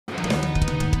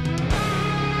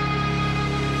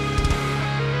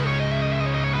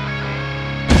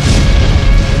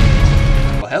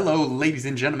Well, hello, ladies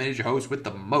and gentlemen. It's your host with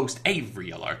the most,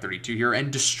 Avery LR32 here,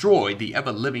 and destroy the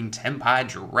ever-living Tenpai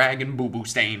Dragon Boo-Boo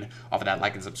stain off of that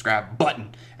like and subscribe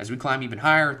button as we climb even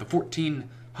higher, the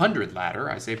 1400 ladder.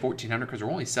 I say 1400 because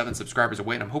we're only 7 subscribers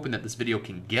away, and I'm hoping that this video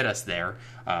can get us there.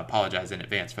 Apologize in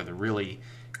advance for the really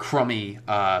crummy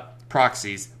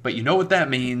proxies, but you know what that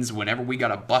means whenever we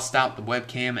gotta bust out the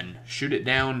webcam and shoot it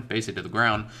down, face it to the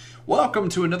ground. Welcome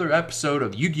to another episode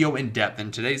of Yu-Gi-Oh! In Depth.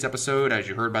 In today's episode, as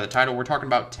you heard by the title, we're talking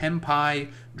about Tenpai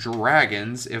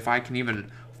dragons. If I can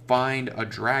even find a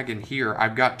dragon here.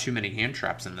 I've got too many hand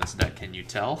traps in this deck, can you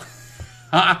tell?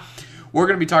 We're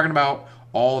going to be talking about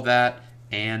all that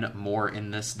and more in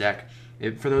this deck.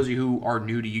 For those of you who are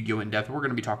new to Yu-Gi-Oh! In Depth, we're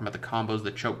going to be talking about the combos,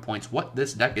 the choke points, what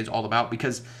this deck is all about,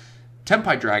 because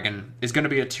Tenpai Dragon is going to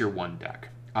be a tier 1 deck.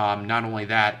 Not only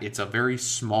that, it's a very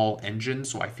small engine,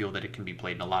 so I feel that it can be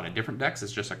played in a lot of different decks.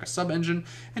 It's just like a sub-engine,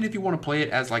 and if you want to play it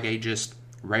as like a just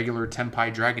regular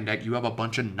Tenpai Dragon deck, you have a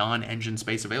bunch of non-engine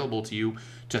space available to you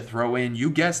to throw in, you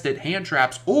guessed it, hand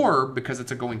traps, or, because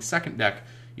it's a going second deck,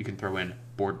 you can throw in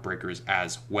board breakers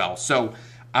as well. So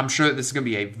I'm sure that this is going to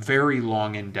be a very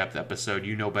long, in-depth episode.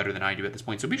 You know better than I do at this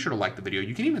point, so be sure to like the video.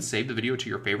 You can even save the video to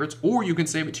your favorites, or you can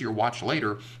save it to your watch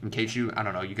later in case you, I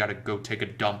don't know, you got to go take a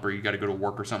dump, or you got to go to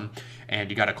work or something, and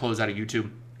you got to close out of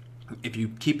YouTube. If you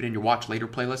keep it in your watch later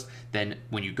playlist, then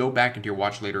when you go back into your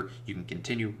watch later, you can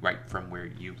continue right from where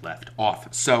you left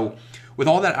off. So with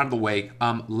all that out of the way,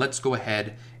 let's go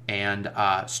ahead and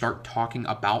start talking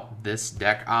about this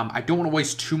deck. I don't want to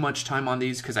waste too much time on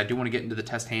these because I do want to get into the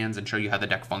test hands and show you how the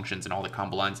deck functions and all the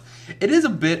combo lines. It is a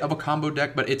bit of a combo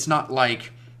deck, but it's not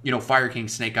like, you know, Fire King,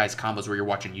 Snake Eyes combos where you're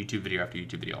watching YouTube video after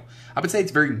YouTube video. I would say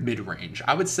it's very mid-range.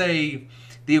 I would say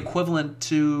the equivalent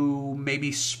to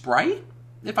maybe Sprite,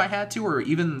 if I had to, or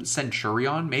even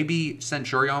Centurion. Maybe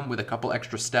Centurion with a couple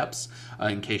extra steps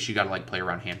in case you got to like play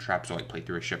around hand traps or like play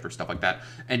through a shift or stuff like that.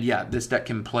 And yeah, this deck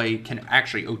can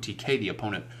actually OTK the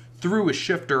opponent through a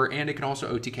shifter, and it can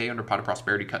also OTK under Pot of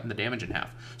Prosperity, cutting the damage in half.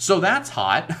 So that's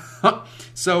hot.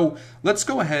 So let's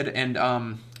go ahead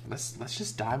and let's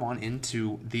just dive on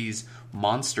into these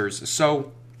monsters.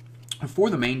 So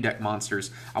for the main deck monsters,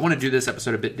 I want to do this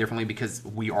episode a bit differently because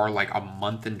we are like a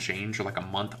month and change, or like a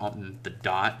month on the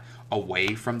dot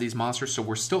away from these monsters. So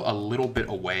we're still a little bit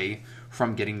away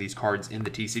from getting these cards in the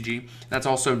TCG. That's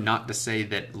also not to say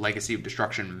that Legacy of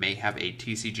Destruction may have a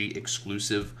TCG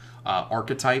exclusive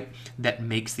archetype that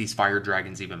makes these fire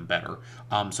dragons even better.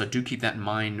 So do keep that in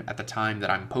mind at the time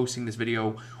that I'm posting this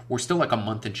video. We're still like a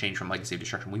month and change from Legacy of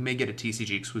Destruction. We may get a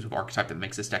TCG exclusive archetype that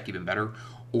makes this deck even better,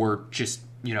 or just,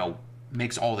 you know,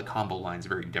 makes all the combo lines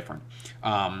very different.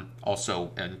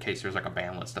 Also, in case there's like a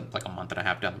ban list of like a month and a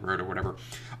half down the road or whatever.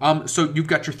 So you've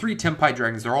got your 3 Tenpai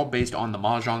Dragons. They're all based on the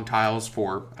Mahjong tiles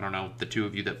for, I don't know, the 2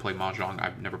 of you that play Mahjong.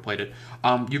 I've never played it.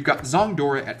 You've got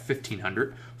Zongdora at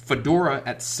 1500, Fedora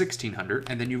at 1600,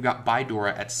 and then you've got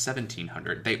Bidora at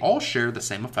 1700. They all share the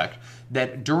same effect,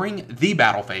 that during the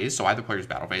battle phase, so either player's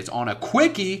battle phase, on a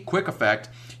quick effect,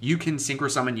 you can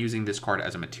Synchro Summon using this card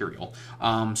as a material.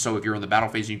 So if you're in the battle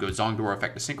phase, you go Zongdora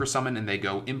effect to Synchro Summon, and they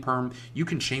go Imperm, you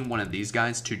can chain one of these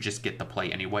guys to just get the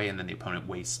play anyway, and then the opponent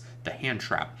wastes the hand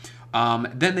trap.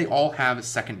 Then they all have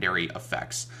secondary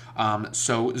effects.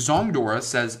 So Zongdora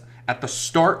says at the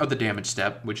start of the damage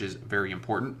step, which is very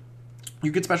important,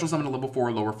 you can special summon a level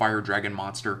 4 lower fire dragon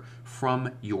monster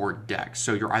from your deck.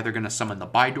 So you're either going to summon the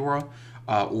Bidora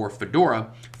or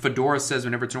Fedora. Fedora says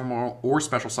whenever it's normal or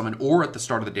special summon, or at the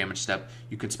start of the damage step,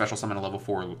 you can special summon a level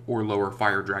 4 or lower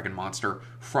fire dragon monster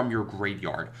from your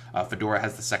graveyard. Fedora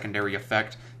has the secondary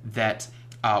effect that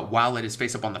while it is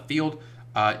face up on the field,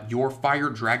 your fire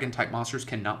dragon type monsters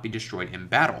cannot be destroyed in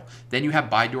battle. Then you have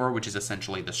Bidora, which is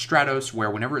essentially the Stratos,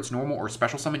 where whenever it's normal or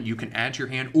special summon, you can add to your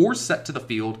hand or set to the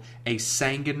field a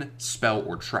Sangan spell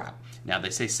or trap. Now, they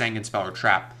say Sangan spell or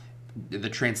trap. The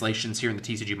translations here in the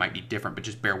TCG might be different, but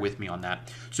just bear with me on that.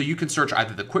 So you can search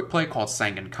either the quick play called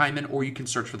Sangan Kaiman, or you can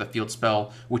search for the field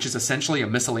spell, which is essentially a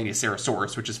miscellaneous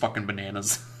Sarasaurus, which is fucking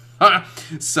bananas.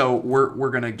 So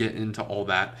we're going to get into all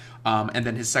that. And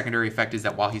then his secondary effect is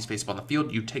that while he's face up on the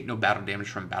field, you take no battle damage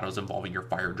from battles involving your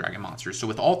fire dragon monsters. So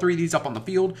with all 3 of these up on the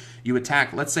field, you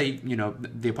attack. Let's say, you know,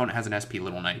 the opponent has an SP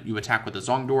Little Knight. You attack with the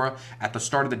Zongdora. At the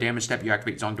start of the damage step, you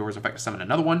activate Zongdora's effect to summon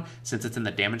another one. Since it's in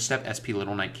the damage step, SP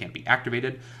Little Knight can't be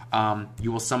activated.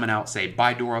 You will summon out, say,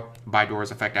 Bidora. Bidora's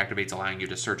effect activates, allowing you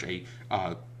to search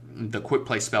the quick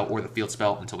play spell or the field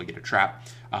spell until we get a trap.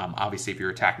 Obviously, if you're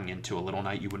attacking into a Little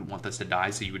Knight, you wouldn't want this to die,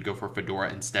 so you would go for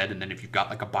Fedora instead. And then if you've got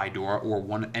like a Bidora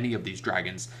or any of these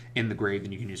dragons in the grave,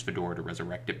 then you can use Fedora to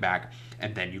resurrect it back.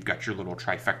 And then you've got your little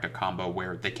trifecta combo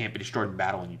where they can't be destroyed in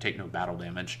battle and you take no battle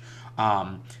damage.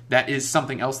 That is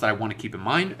something else that I want to keep in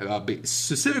mind,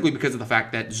 specifically because of the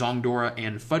fact that Zongdora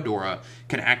and Fedora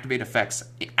can activate effects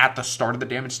at the start of the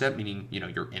damage step, meaning,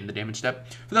 you're in the damage step.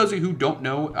 For those of you who don't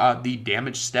know, the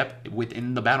damage step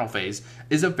within the battle phase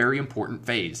is a very important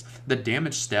phase. The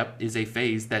damage step is a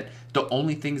phase that the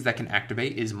only things that can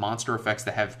activate is monster effects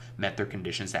that have met their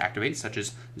conditions to activate, such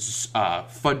as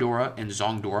Fedora and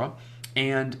Zongdora.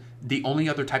 And the only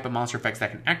other type of monster effects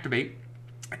that can activate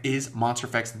is monster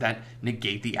effects that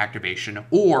negate the activation,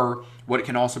 or what it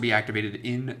can also be activated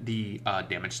in the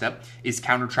damage step is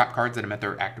counter trap cards that have met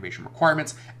their activation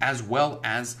requirements, as well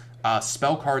as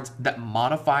spell cards that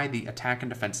modify the attack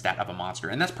and defense stat of a monster.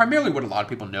 And that's primarily what a lot of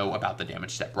people know about the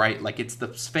damage step, right? Like, it's the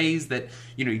phase that,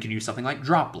 you can use something like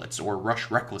Droplets or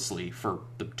Rush Recklessly for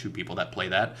the 2 people that play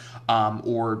that,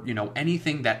 or,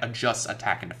 anything that adjusts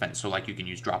attack and defense. So, like, you can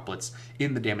use Droplets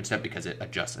in the damage step because it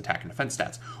adjusts attack and defense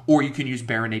stats. Or you can use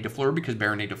Baronet de Fleur because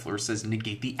Baronet de Fleur says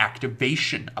negate the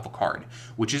activation of a card,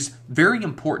 which is very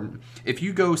important. If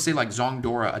you go, say, like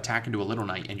Zongdora attack into a Little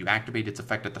Knight and you activate its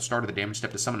effect at the start of the damage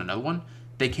step to summon another one,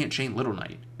 they can't chain Little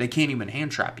Knight. They can't even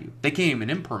hand trap you. They can't even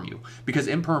imperm you because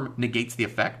imperm negates the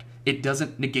effect. It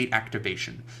doesn't negate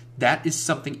activation. That is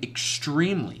something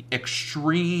extremely,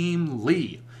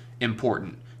 extremely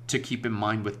important to keep in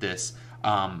mind with this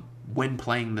when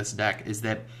playing this deck, is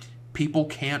that people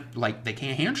can't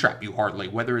hand trap you hardly,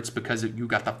 whether it's because you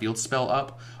got the field spell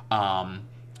up,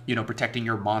 protecting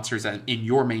your monsters in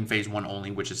your main phase 1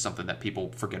 only, which is something that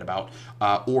people forget about,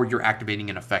 or you're activating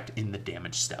an effect in the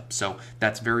damage step. So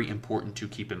that's very important to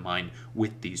keep in mind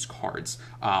with these cards.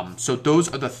 So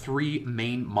those are the 3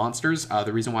 main monsters.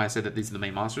 The reason why I said that these are the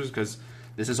main monsters is because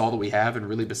this is all that we have, and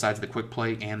really besides the quick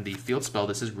play and the field spell,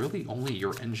 this is really only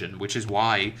your engine, which is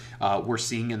why we're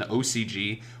seeing in the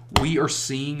OCG, we are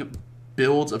seeing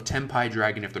builds of Tenpai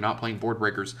Dragon, if they're not playing board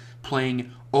breakers,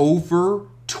 playing over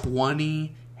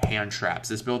 20 hand traps.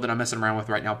 This build that I'm messing around with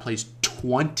right now plays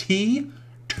 22.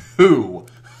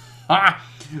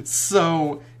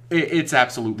 So it's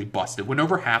absolutely busted. When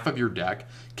over half of your deck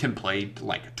can play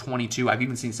like 22, I've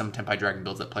even seen some Tenpai Dragon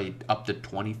builds that play up to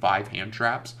 25 hand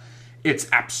traps. It's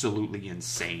absolutely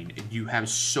insane. You have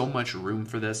so much room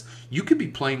for this. You could be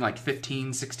playing like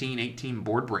 15, 16, 18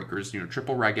 board breakers,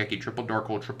 triple Raigeki, triple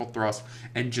Darkhold, triple Thrust,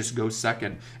 and just go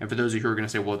second. And for those of you who are going to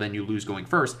say, well, then you lose going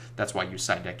first, that's why you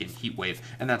side deck in Heatwave.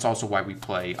 And that's also why we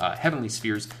play Heavenly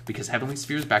Spheres, because Heavenly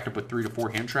Spheres backed up with 3 to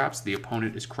 4 hand traps, the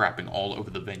opponent is crapping all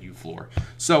over the venue floor.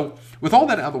 So with all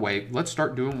that out of the way, let's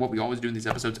start doing what we always do in these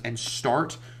episodes and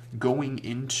start going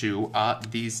into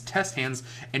these test hands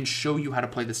and show you how to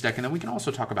play this deck. And then we can also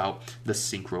talk about the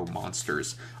synchro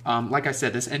monsters. Like I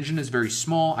said, this engine is very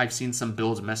small. I've seen some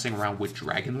builds messing around with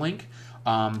Dragon Link.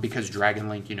 Because Dragon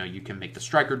Link, you can make the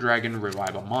Striker Dragon,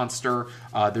 revive a monster.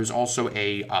 There's also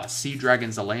a Sea Dragon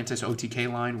Zelantis OTK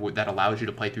line that allows you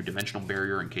to play through Dimensional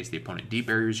Barrier in case the opponent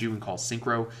debarriers you and calls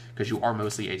Synchro, because you are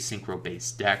mostly a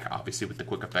Synchro-based deck, obviously with the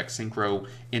quick effect Synchro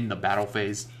in the battle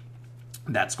phase.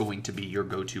 That's going to be your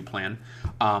go-to plan.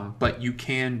 But you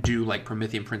can do like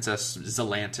Promethean Princess,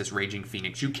 Zelantis, Raging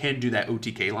Phoenix. You can do that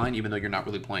OTK line, even though you're not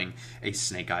really playing a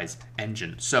Snake Eyes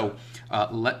engine. So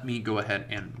let me go ahead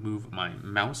and move my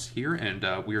mouse here,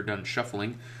 and we are done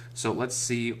shuffling. So let's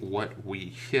see what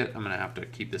we hit. I'm going to have to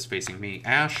keep this facing me.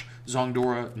 Ash,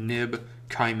 Zongdora, Nib,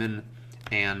 Kaiman,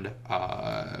 and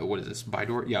what is this?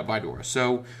 Bidora? Yeah, Bidora.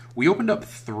 So we opened up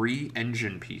 3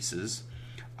 engine pieces.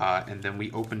 And then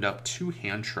we opened up 2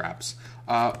 hand traps.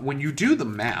 When you do the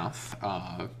math,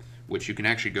 which you can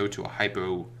actually go to I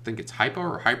think it's hypo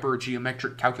or hyper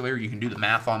geometric calculator. You can do the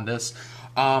math on this.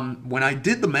 When I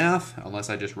did the math, unless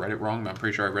I just read it wrong, but I'm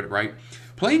pretty sure I read it right,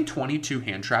 playing 22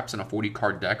 hand traps in a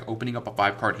 40-card deck, opening up a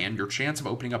 5-card hand, your chance of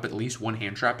opening up at least 1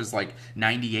 hand trap is like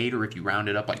 98, or if you round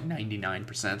it up, like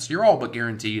 99%. So you're all but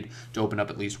guaranteed to open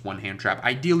up at least 1 hand trap.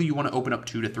 Ideally, you want to open up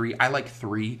 2 to 3. I like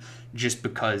 3 just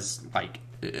because, like,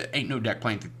 ain't no deck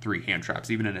playing through 3 hand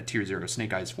traps, even in a tier 0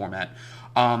 Snake Eyes format.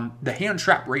 The hand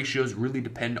trap ratios really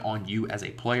depend on you as a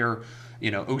player.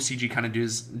 OCG kind of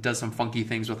does some funky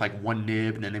things with like 1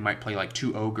 Nib, and then they might play like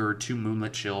 2 Ogre, 2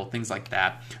 Moonlit Chill, things like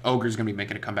that. Ogre's going to be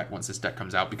making a comeback once this deck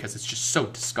comes out because it's just so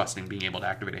disgusting being able to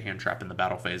activate a hand trap in the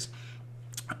battle phase.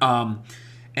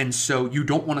 And so you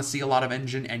don't want to see a lot of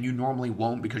engine, and you normally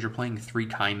won't because you're playing 3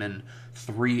 Kaiman,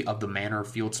 3 of the Manor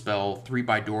Field Spell, 3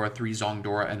 Bidora, 3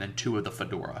 Zongdora, and then 2 of the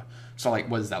Fedora. So, like,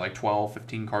 what is that, like 12,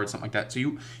 15 cards, something like that? So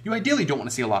you ideally don't want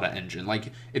to see a lot of engine.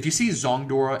 Like, if you see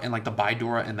Zongdora and, like, the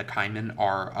Bidora and the Kaiman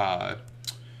are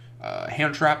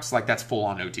hand traps, like that's full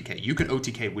on OTK. You can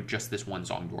OTK with just this one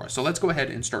Zongdora. So let's go ahead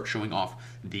and start showing off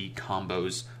the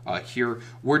combos here.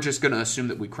 We're just going to assume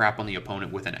that we crap on the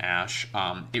opponent with an Ash.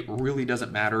 It really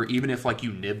doesn't matter. Even if like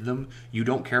you nib them, you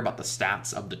don't care about the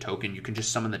stats of the token. You can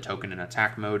just summon the token in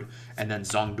attack mode, and then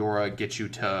Zongdora gets you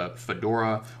to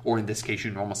Fedora, or in this case, you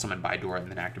normal summon Bidora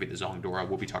and then activate the Zongdora.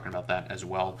 We'll be talking about that as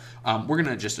well. We're going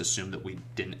to just assume that we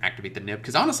didn't activate the nib,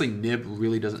 because honestly, nib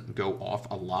really doesn't go off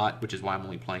a lot, which is why I'm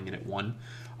only playing it at 1.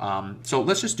 So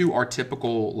let's just do our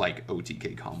typical like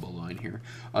OTK combo line here.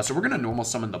 So we're going to normal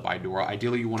summon the Bidora.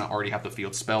 Ideally, you want to already have the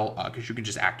field spell because you can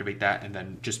just activate that and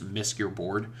then just misc your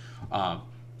board.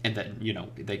 And then, you know,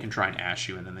 they can try and ash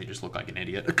you and then they just look like an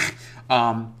idiot.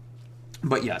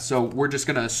 But yeah, so we're just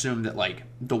going to assume that, like,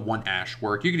 the 1 Ash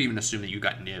work. You could even assume that you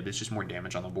got Nib. It's just more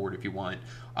damage on the board if you want.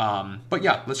 But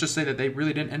yeah, let's just say that they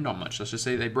really didn't end on much. Let's just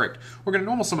say they bricked. We're going to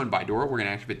normal summon Bidora. We're going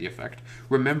to activate the effect.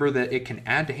 Remember that it can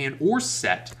add to hand or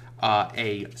set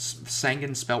a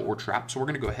Sanguine spell or trap. So we're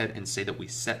going to go ahead and say that we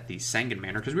set the Sanguine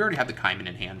Manor because we already have the Kaiman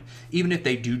in hand. Even if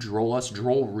they do droll us,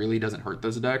 droll really doesn't hurt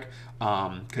this deck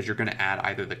because you're going to add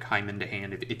either the Kaiman to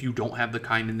hand. If you don't have the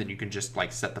Kaiman, then you can just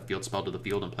like set the field spell to the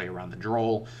field and play around the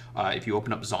droll. If you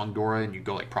open up Zongdora and you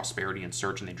go like Prosperity and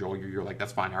Search and they droll you, you're like,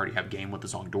 that's fine, I already have game with the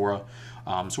Zongdora.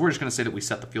 So we're just going to say that we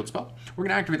set the field spell. We're going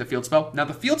to activate the field spell. Now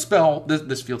the field spell,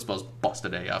 this field spell is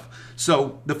busted AF.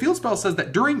 So the field spell says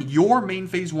that during your main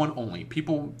phase 1 only,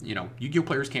 people, you know, Yu-Gi-Oh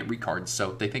players can't read cards,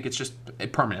 so they think it's just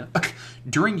permanent.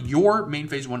 During your main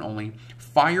phase 1 only,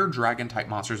 fire dragon type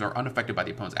monsters are unaffected by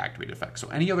the opponent's activated effect. So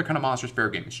any other kind of monsters fair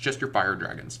game. It's just your fire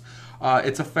dragons.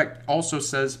 Its effect also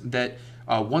says that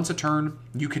once a turn,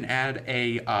 you can add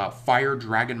a fire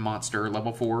dragon monster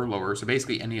level 4 or lower. So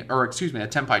basically a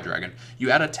Tenpai dragon.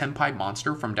 You add a Tenpai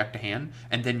monster from deck to hand,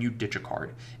 and then you ditch a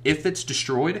card. If it's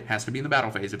destroyed, it has to be in the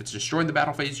battle phase. If it's destroyed in the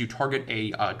battle phase, you target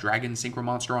a dragon synchro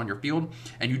monster on your field,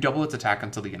 and you double its attack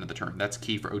until the end of the turn. That's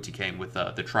key for OTKing with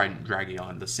the Trident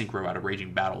Dragion, the synchro out of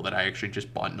Raging Battle that I actually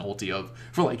just bought an ulti of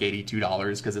for like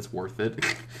 $82 because it's worth it.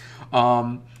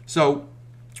 So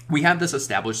we have this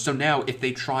established. So now if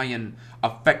they try and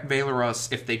affect Valor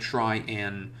us, if they try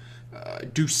and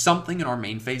do something in our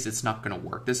main phase, it's not going to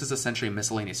work. This is essentially a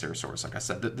miscellaneous Aerosaurus. Like I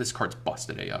said, this card's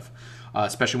busted AF.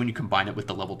 Especially when you combine it with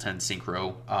the level 10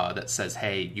 synchro that says,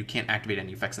 hey, you can't activate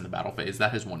any effects in the battle phase.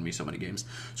 That has won me so many games.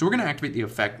 So we're going to activate the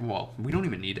effect. Well, we don't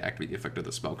even need to activate the effect of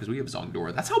the spell because we have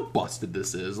Zongdora. That's how busted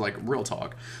this is, like real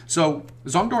talk. So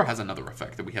Zongdora has another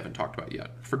effect that we haven't talked about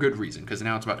yet for good reason because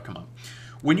now it's about to come up.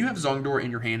 When you have Zongdora in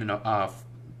your hand and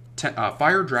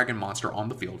fire dragon monster on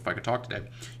the field, if I could talk today,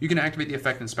 you can activate the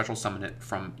effect and special summon it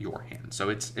from your hand. So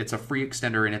it's a free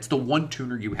extender, and it's the one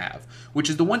tuner you have, which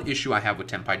is the one issue I have with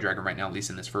Tenpai Dragon right now, at least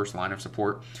in this first line of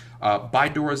support.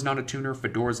 Bidora is not a tuner,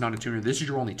 Fedora is not a tuner. This is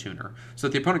your only tuner. So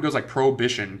if the opponent goes like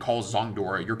Prohibition, calls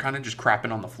Zongdora, you're kind of just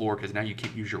crapping on the floor because now you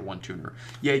can't use your one tuner.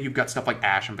 Yeah, you've got stuff like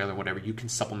Ash and Valor, whatever. You can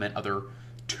supplement other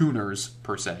tuners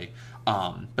per se,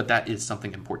 but that is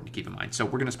something important to keep in mind. So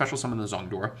we're going to special summon the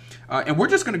Zongdora, and we're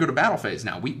just going to go to battle phase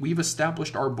now. We've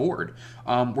established our board.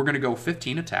 We're going to go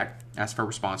 15 attack, ask for a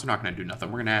response. We're not going to do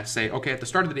nothing. We're going to say, okay, at the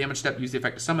start of the damage step, use the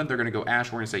effect to summon. They're going to go Ash.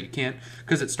 We're going to say you can't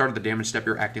because at the start of the damage step,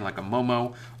 you're acting like a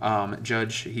Momo.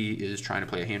 Judge, he is trying to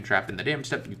play a hand trap in the damage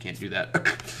step. You can't do that.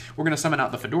 We're going to summon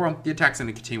out the Fedora. The attack's going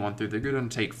to continue on through. They're going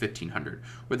to take 1,500.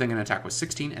 We're then going to attack with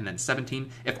 16 and then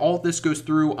 17. If all this goes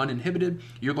through uninhibited,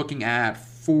 you're looking at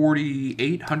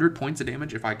 4,800 points of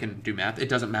damage if I can do math. It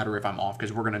doesn't matter if I'm off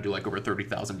because we're going to do like over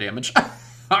 30,000 damage.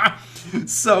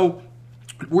 So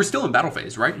we're still in battle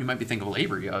phase, right? You might be thinking, well,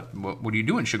 Avery, what are you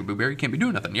doing, Sugar Boo Bear? You can't be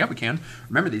doing nothing. Yeah, we can.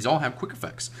 Remember, these all have quick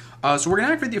effects. So we're going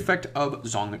to activate the effect of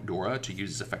Zongdora to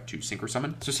use this effect to synchro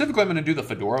summon. Specifically, I'm going to do the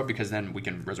Fedora because then we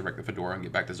can resurrect the Fedora and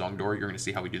get back to Zongdora. You're going to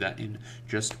see how we do that in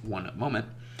just one moment.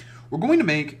 We're going to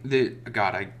make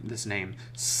this name,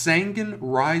 Sanguine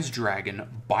Rise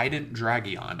Dragon Bident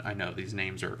Dragion. I know, these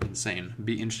names are insane.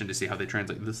 Be interesting to see how they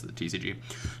translate this to the TCG.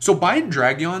 So Bident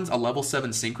Dragion's a level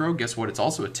 7 synchro. Guess what? It's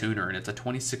also a tuner, and it's a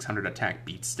 2,600 attack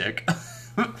beat stick.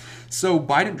 So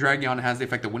Bident Dragion has the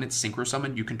effect that when it's synchro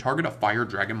summoned, you can target a fire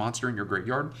dragon monster in your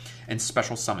graveyard and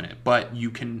special summon it. But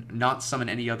you can not summon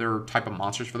any other type of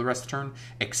monsters for the rest of the turn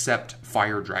except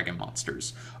fire dragon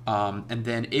monsters. And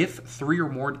then if 3 or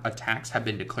more attacks have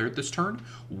been declared this turn,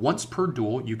 once per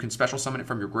duel, you can special summon it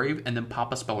from your grave and then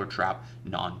pop a spell or trap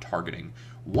non-targeting.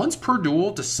 Once per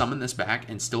duel to summon this back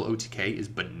and still OTK is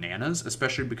bananas,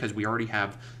 especially because we already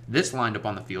have this lined up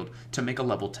on the field to make a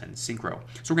level 10 synchro.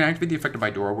 So we're going to activate the effect of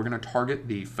Vidora. We're going to target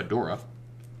the Fedora.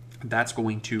 That's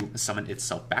going to summon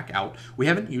itself back out. We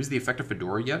haven't used the effect of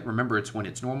Fedora yet. Remember, it's when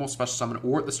it's normal, special summon,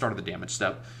 or at the start of the damage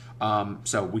step.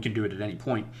 So we can do it at any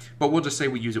point. But we'll just say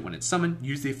we use it when it's summoned,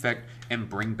 use the effect, and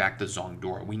bring back the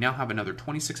Zongdora. We now have another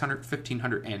 2,600,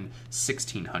 1,500, and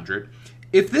 1,600.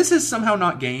 If this is somehow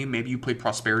not game, maybe you play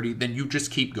Prosperity, then you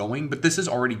just keep going. But this is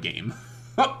already game.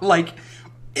 Like,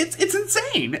 it's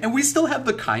insane. And we still have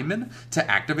the Kaiman to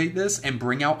activate this and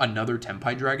bring out another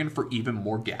Tenpai Dragon for even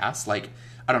more gas. Like,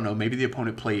 I don't know, maybe the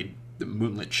opponent played the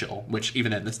Moonlit Chill, which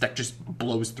even then, this deck just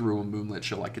blows through a Moonlit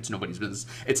Chill like it's nobody's business.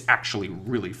 It's actually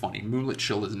really funny. Moonlit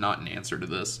Chill is not an answer to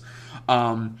this.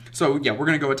 So yeah, we're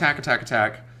going to go attack, attack,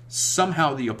 attack.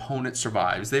 Somehow the opponent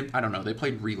survives. I don't know, they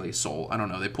played Relay Soul. I don't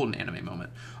know, they pulled an anime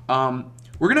moment.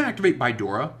 We're going to activate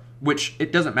Bidora, which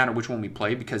it doesn't matter which one we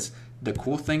play because the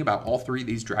cool thing about all 3 of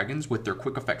these dragons with their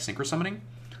quick effect synchro summoning,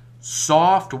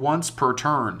 soft once per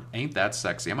turn. Ain't that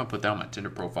sexy? I'm gonna put that on my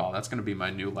Tinder profile. That's gonna be my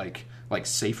new like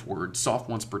safe word. Soft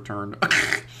once per turn.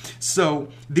 So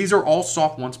these are all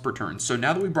soft once per turn. So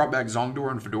now that we brought back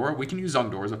Zongdora and Fedora, we can use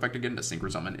Zongdora's effect again to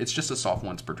synchro summon. It's just a soft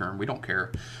once per turn. We don't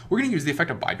care. We're gonna use the effect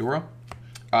of Bidora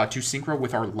to synchro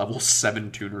with our level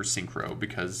 7 tuner synchro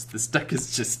because this deck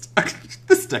is just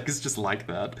this deck is just like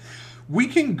that. We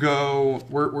can go.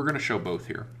 We're gonna show both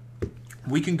here.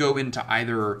 We can go into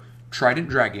either Trident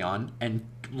Dragion and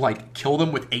like kill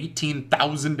them with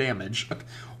 18,000 damage,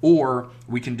 or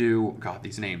we can do, God,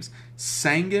 these names,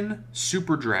 Sangan,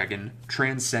 Super Dragon,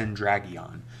 Transcend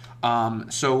Dragion.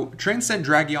 So Transcend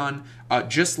Dragion,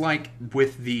 just like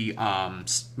with the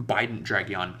Bident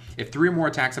Dragion, if 3 or more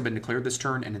attacks have been declared this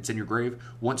turn and it's in your grave,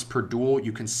 once per duel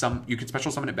you can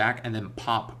special summon it back and then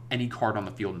pop any card on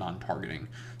the field non-targeting.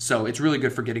 So it's really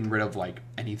good for getting rid of like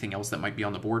anything else that might be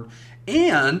on the board.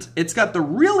 And it's got the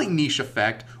really niche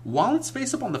effect. While it's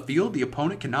face up on the field, the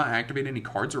opponent cannot activate any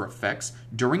cards or effects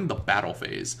during the battle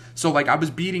phase. So like I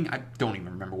don't even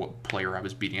remember what player I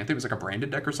was beating. I think it was like a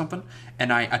branded deck or something.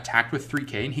 And I attacked with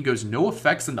 3K and he goes, no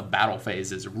effects in the battle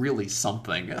phase is really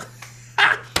something.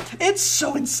 It's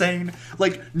so insane.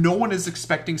 Like, no one is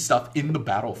expecting stuff in the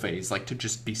battle phase, like, to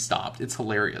just be stopped. It's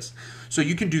hilarious. So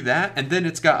you can do that, and then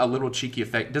it's got a little cheeky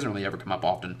effect. It doesn't really ever come up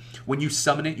often. When you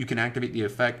summon it, you can activate the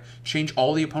effect, change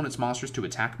all the opponent's monsters to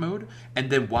attack mode, and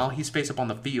then while he's face up on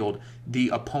the field, the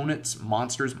opponent's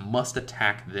monsters must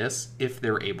attack this if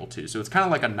they're able to. So it's kind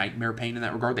of like a Nightmare Pain in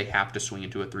that regard. They have to swing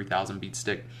into a 3,000 beat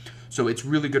stick. So it's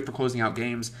really good for closing out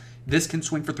games. This can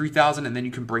swing for 3,000, and then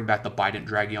you can bring back the Bident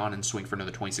Dragion and swing for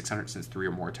another 2,600 since 3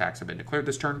 or more attacks have been declared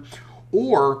this turn.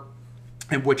 Or,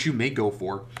 and what you may go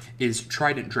for, is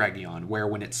Trident Dragion, where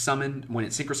when it's summoned, when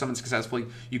it synchro summons successfully,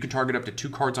 you can target up to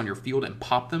 2 cards on your field and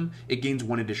pop them. It gains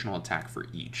 1 additional attack for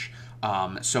each.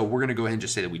 So we're going to go ahead and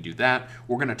just say that we do that.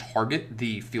 We're going to target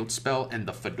the field spell and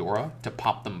the Fedora to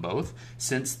pop them both.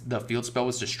 Since the field spell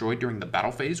was destroyed during the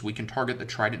battle phase, we can target the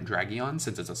Trident Dragion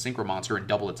since it's a synchro monster and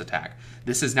double its attack.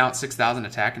 This is now at 6,000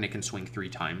 attack and it can swing 3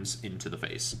 times into the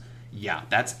face. Yeah,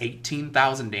 that's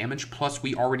 18,000 damage, plus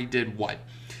we already did what?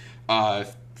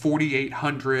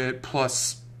 4,800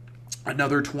 plus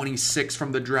another 26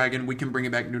 from the dragon. We can bring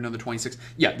it back and do another 26.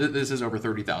 Yeah, this is over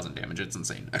 30,000 damage. It's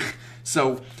insane.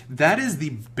 So that is the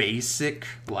basic,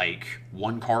 like,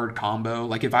 1-card combo.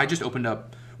 Like, if I just opened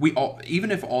up,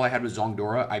 even if all I had was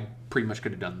Zongdora, I pretty much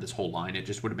could have done this whole line. It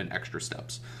just would have been extra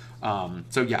steps.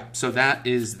 So yeah, so that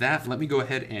is that. Let me go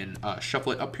ahead and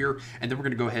shuffle it up here, and then we're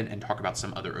going to go ahead and talk about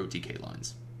some other OTK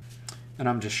lines. And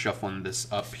I'm just shuffling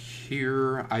this up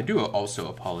here. I do also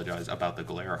apologize about the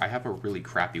glare. I have a really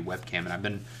crappy webcam,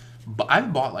 and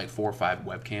I've bought like 4 or 5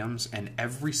 webcams, and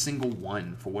every single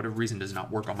one, for whatever reason, does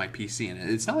not work on my PC. And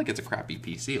it's not like it's a crappy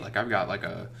PC. Like, I've got like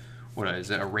a, what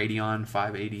is it, a Radeon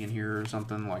 580 in here or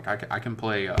something. Like, I can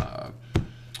play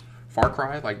Far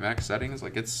Cry, like max settings.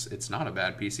 Like, it's not a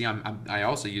bad PC. I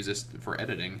also use this for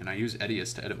editing, and I use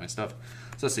Edius to edit my stuff.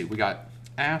 So let's see. We got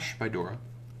Ash by Dora,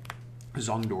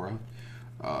 Zongdora,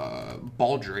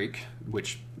 Baldrake,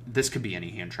 which this could be any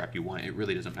hand trap you want. It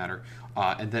really doesn't matter.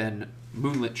 And then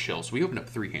Moonlit Chill. So we opened up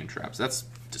 3 hand traps. That's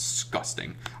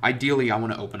disgusting. Ideally, I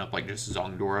want to open up like just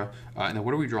Zongdora. And then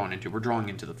what are we drawing into? We're drawing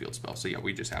into the field spell. So yeah,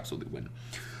 we just absolutely win.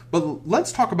 But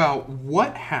let's talk about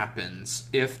what happens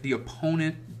if the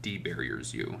opponent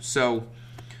debarriers you. So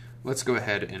let's go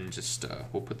ahead and just,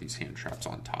 we'll put these hand traps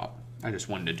on top. I just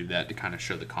wanted to do that to kind of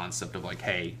show the concept of like,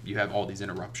 hey, you have all these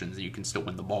interruptions and you can still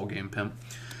win the ball game, pimp.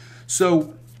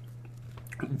 So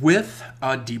with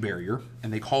D-Barrier,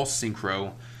 and they call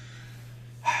Synchro,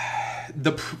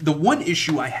 the one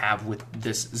issue I have with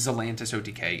this Zelantis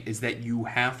OTK is that you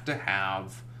have to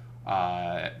have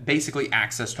basically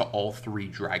access to all 3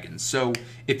 dragons. So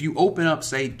if you open up,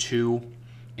 say, 2,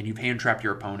 and you've hand trapped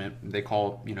your opponent, they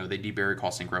call, they D-Barrier,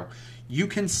 call Synchro, you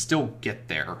can still get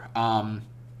there.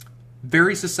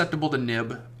 Very susceptible to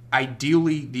nib.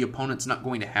 Ideally, the opponent's not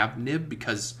going to have nib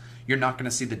because you're not going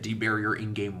to see the D-Barrier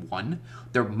in game 1.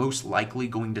 They're most likely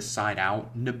going to side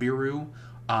out Nibiru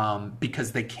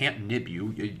because they can't nib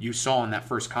you. You saw in that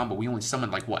first combo, we only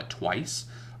summoned like, what, twice?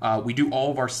 We do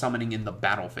all of our summoning in the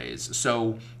battle phase.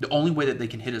 So the only way that they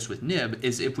can hit us with nib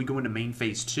is if we go into main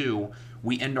phase 2,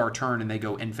 we end our turn and they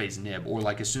go end phase nib. Or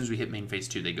like as soon as we hit main phase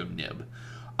 2, they go nib.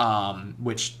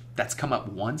 Which that's come up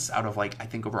once out of like, I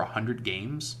think over 100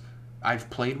 games I've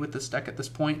played with this deck at this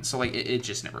point. So like it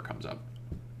just never comes up.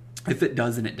 If it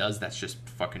does and it does, that's just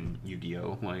fucking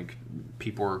Yu-Gi-Oh! Like,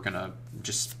 people are gonna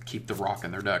just keep the rock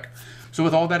in their deck. So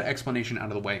with all that explanation out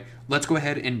of the way, let's go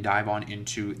ahead and dive on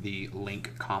into the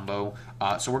Link combo.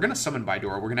 So we're gonna summon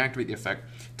Bidora. We're gonna activate the effect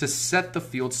to set the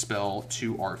field spell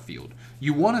to our field.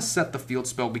 You wanna set the field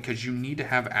spell because you need to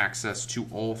have access to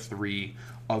all 3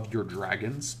 of your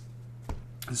dragons.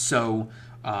 So,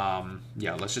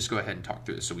 yeah, let's just go ahead and talk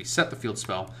through this. So we set the field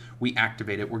spell, we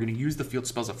activate it. We're gonna use the field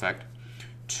spell's effect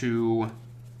to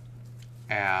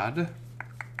add,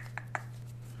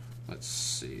 let's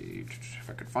see if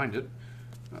I could find it.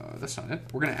 That's not it.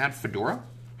 We're going to add Fedora,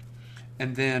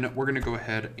 and then we're going to go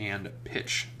ahead and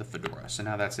pitch the Fedora. So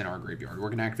now that's in our graveyard. We're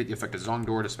going to activate the effect of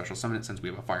Zongdora to special summon it since we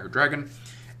have a fire dragon,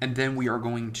 and then we are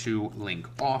going to link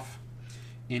off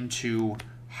into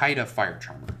Haida Fire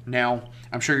Charmer. Now,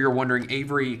 I'm sure you're wondering,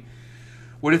 Avery,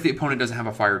 what if the opponent doesn't have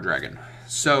a fire dragon?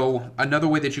 So another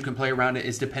way that you can play around it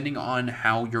is depending on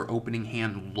how your opening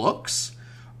hand looks.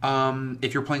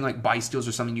 If you're playing like Bysteals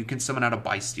or something, you can summon out a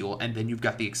Bysteel, and then you've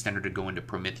got the extender to go into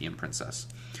Promethean Princess.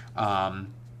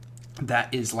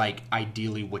 That is like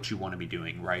ideally what you want to be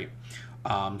doing, right?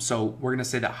 So we're gonna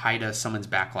say that Haida summons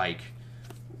back like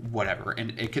whatever,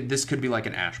 and this could be like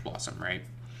an Ash Blossom, right?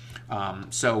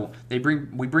 So we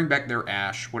bring back their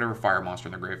Ash, whatever fire monster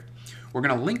in their grave. We're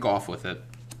gonna link off with it.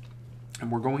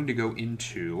 And we're going to go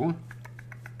into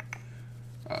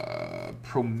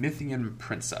Promethean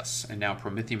Princess. And now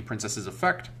Promethean Princess's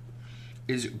effect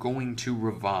is going to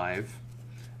revive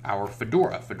our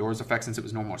Fedora. Fedora's effect, since it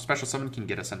was normal or special summon, can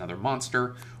get us another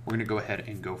monster. We're going to go ahead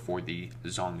and go for the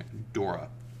Zongdora.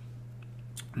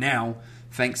 Now,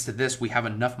 thanks to this, we have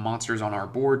enough monsters on our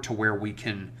board to where we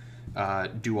can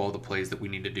do all the plays that we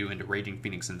need to do into Raging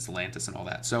Phoenix and Zelantis and all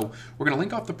that. So we're going to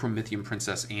link off the Promethean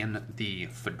Princess and the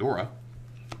Fedora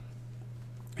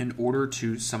in order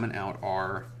to summon out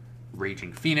our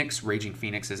Raging Phoenix. Raging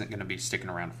Phoenix isn't going to be sticking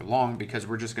around for long because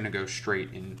we're just going to go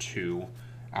straight into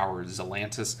our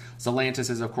Zelantis. Zelantis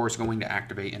is, of course, going to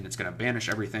activate, and it's going to banish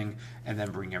everything and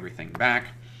then bring everything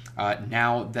back.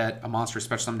 Now that a monster is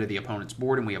special summoned to the opponent's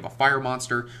board and we have a fire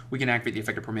monster, we can activate the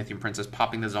effect of Promethean Princess,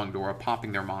 popping the Zongdora,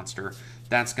 popping their monster.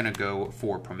 That's going to go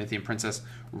for Promethean Princess.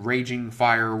 Raging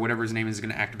Fire, whatever his name is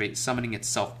going to activate, summoning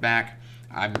itself back.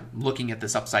 I'm looking at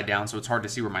this upside down, so it's hard to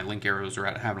see where my link arrows are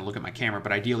at having to look at my camera,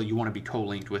 but ideally you want to be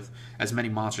co-linked with as many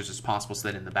monsters as possible so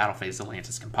that in the battle phase,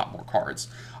 Zelantis can pop more cards.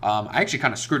 I actually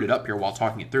kind of screwed it up here while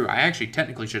talking it through. I actually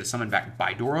technically should have summoned back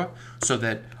Bidora so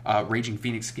that Raging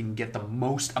Phoenix can get the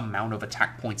most amount of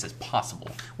attack points as possible,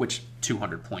 which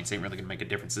 200 points ain't really going to make a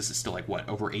difference. This is still like, what,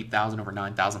 over 8,000, over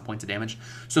 9,000 points of damage?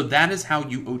 So that is how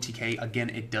you OTK. Again,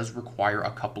 it does require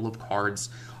a couple of cards,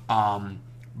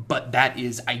 but that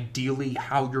is ideally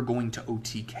how you're going to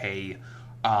OTK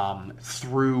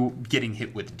through getting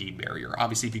hit with D-Barrier.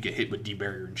 Obviously, if you get hit with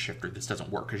D-Barrier and Shifter, this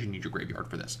doesn't work because you need your graveyard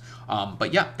for this.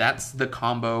 But yeah, that's the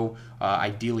combo,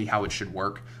 ideally how it should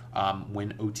work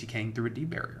when OTKing through a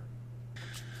D-Barrier.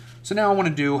 So now I want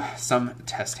to do some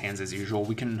test hands as usual.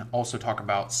 We can also talk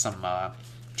about some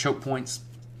choke points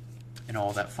and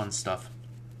all that fun stuff.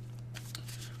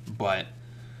 But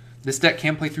this deck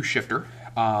can play through Shifter.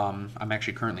 I'm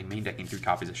actually currently main decking 3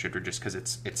 copies of Shifter just because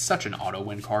it's such an auto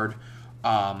win card.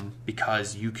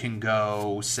 Because you can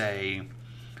go, say,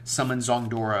 summon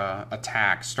Zongdora,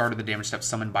 attack, start of the damage step,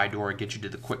 summon Bidora, get you to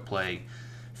the quick play,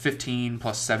 15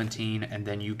 plus 17, and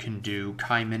then you can do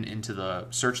Kaiman into the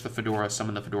search the Fedora,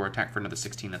 summon the Fedora, attack for another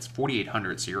 16. That's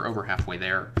 4,800, so you're over halfway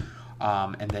there.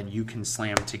 And then you can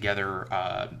slam together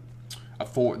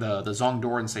for the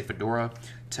Zongdora and say Fedora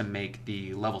to make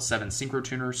the level 7 Synchro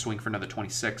Tuner, swing for another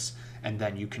 26, and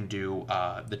then you can do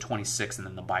the 26 and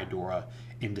then the Bidora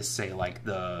into, say, like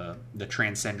the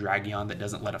Transcend Dragion that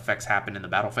doesn't let effects happen in the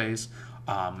battle phase,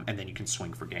 and then you can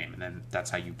swing for game, and then that's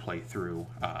how you play through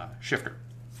Shifter.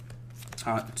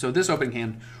 So this opening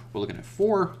hand, we're looking at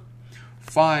 4,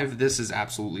 5. This is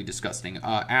absolutely disgusting.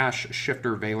 Ash,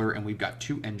 Shifter, Veiler, and we've got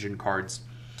 2 engine cards.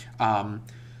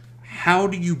 How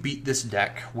do you beat this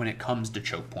deck when it comes to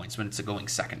choke points, when it's a going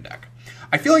second deck?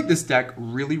 I feel like this deck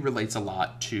really relates a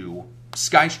lot to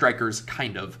Sky Strikers,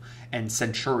 kind of, and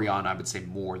Centurion, I would say,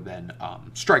 more than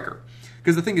Striker.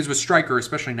 Because the thing is, with Striker,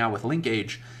 especially now with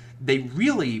Linkage, they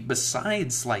really,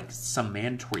 besides like some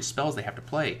mandatory spells they have to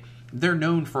play, they're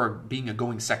known for being a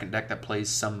going second deck that plays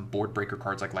some board breaker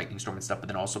cards like Lightning Storm and stuff, but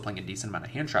then also playing a decent amount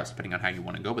of hand traps depending on how you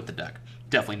want to go with the deck.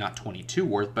 Definitely not 22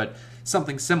 worth, but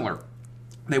something similar.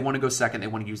 They want to go second. They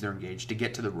want to use their engage to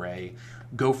get to the Ray,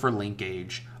 go for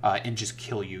Linkage, and just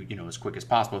kill you, as quick as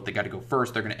possible. If they got to go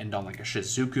first, they're going to end on like a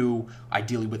Shizuku,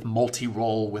 ideally with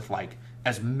multi-roll with like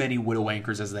as many Widow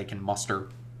Anchors as they can muster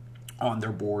on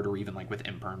their board, or even like with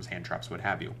imperms, hand traps, what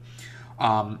have you.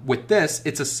 With this,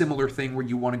 it's a similar thing where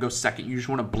you want to go second. You just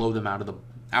want to blow them out of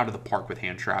the park with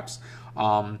hand traps.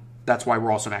 That's why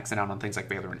we're also maxing out on things like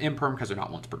Veiler and Imperm, because they're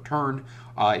not once per turn.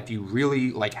 If you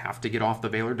really have to get off the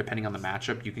Veiler, depending on the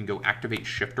matchup, you can go activate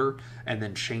Shifter and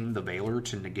then chain the Veiler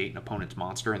to negate an opponent's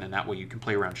monster, and then that way you can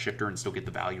play around Shifter and still get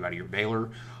the value out of your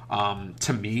Veiler.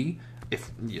 To me, if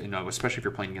especially if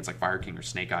you're playing against like Fire King or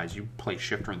Snake Eyes, you play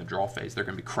Shifter in the draw phase, they're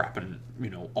going to be crapping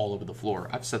all over the floor.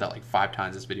 I've said that like 5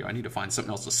 times this video. I need to find something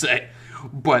else to say.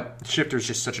 But Shifter is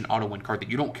just such an auto win card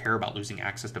that you don't care about losing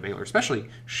access to Veiler, especially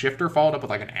Shifter followed up with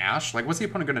like an Ash. Like, what's the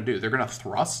opponent going to do? They're going to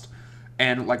thrust.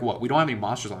 And like what? We don't have any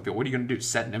monsters on the field. What are you going to do?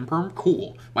 Set an Imperm?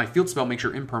 Cool. My field spell makes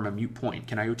your Imperm a mute point.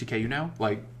 Can I OTK you now?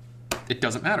 Like, it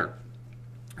doesn't matter.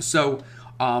 So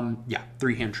yeah,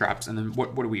 3 hand traps, and then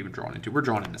what are we even drawing into? We're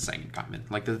drawing into Sangan Kaiman.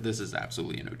 Like, this is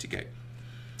absolutely an OTK.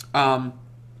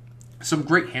 Some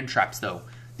great hand traps, though,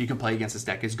 that you can play against this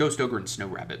deck is Ghost Ogre and Snow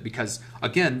Rabbit, because,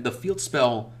 again, the field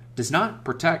spell does not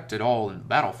protect at all in the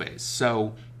battle phase.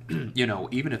 So,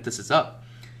 even if this is up,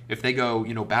 if they go,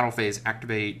 battle phase,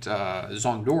 activate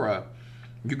Zongdora,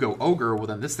 you go Ogre, well,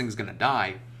 then this thing's going to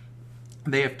die.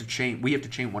 We have to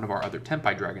chain one of our other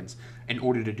Tenpai dragons in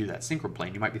order to do that synchro play.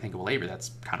 And you might be thinking, well, Avery,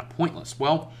 that's kind of pointless.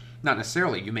 Well, not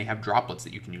necessarily. You may have droplets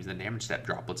that you can use. The damage step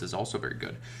droplets is also very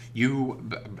good.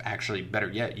 Actually, better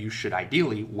yet, you should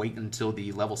ideally wait until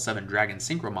the level 7 dragon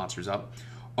synchro monster's up,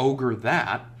 Ogre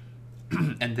that,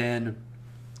 and then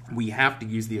we have to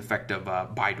use the effect of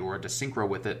Bidora to synchro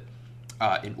with it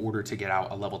in order to get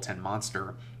out a level 10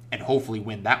 monster, and hopefully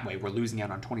win that way. We're losing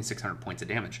out on 2,600 points of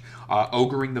damage.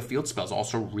 Ogering the field spell is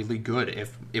also really good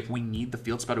if we need the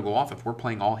field spell to go off. If we're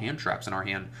playing all hand traps in our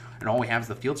hand and all we have is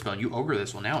the field spell and you ogre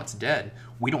this, well, now it's dead.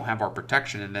 We don't have our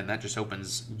protection, and then that just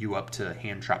opens you up to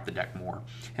hand trap the deck more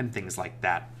and things like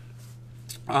that.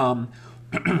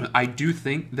 I do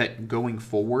think that going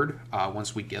forward,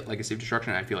 once we get Legacy of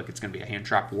Destruction, I feel like it's going to be a hand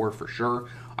trap war for sure.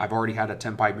 I've already had a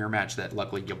Tenpai mirror match that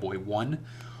luckily your boy won,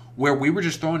 where we were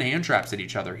just throwing hand traps at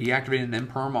each other. He activated an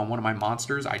Imperm on one of my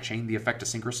monsters. I chained the effect to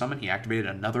Synchro Summon. He activated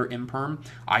another Imperm.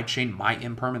 I chained my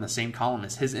Imperm in the same column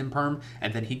as his Imperm,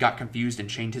 and then he got confused and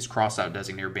chained his Crossout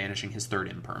Designator, banishing his third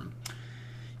Imperm.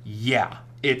 Yeah,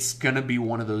 it's going to be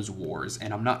one of those wars,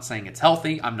 and I'm not saying it's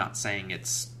healthy. I'm not saying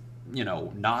it's,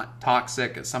 not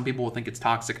toxic. Some people will think it's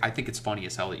toxic. I think it's funny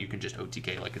as hell that you can just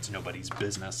OTK like it's nobody's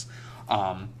business.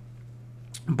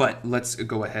 But let's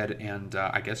go ahead and,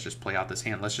 I guess, just play out this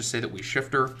hand. Let's just say that we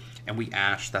Shifter and we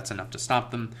Ash. That's enough to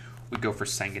stop them. We go for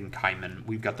Sangan Kaiman.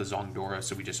 We've got the Zongdora,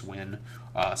 so we just win.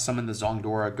 Summon the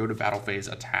Zongdora, go to battle phase,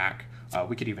 attack.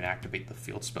 We could even activate the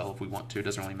field spell if we want to. It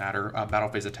doesn't really matter. Battle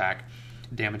phase attack,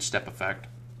 damage step effect.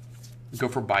 Go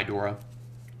for Bidora.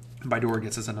 Bidora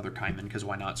gets us another Kaiman, because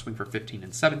why not? Swing for 15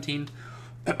 and 17.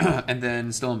 And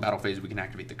then, still in battle phase, we can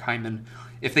activate the Kaiman.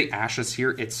 If they Ash us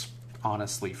here, it's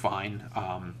honestly fine,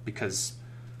 because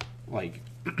like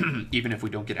even if we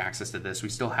don't get access to this, we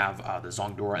still have the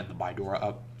Zongdora and the Bidora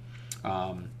up.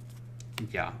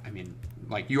 Yeah, I mean,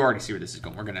 like, you already see where this is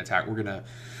going. We're going to attack. We're going to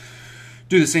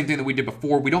do the same thing that we did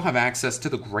before. We don't have access to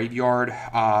the graveyard,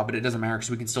 but it doesn't matter because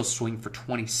we can still swing for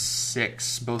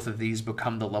 26. Both of these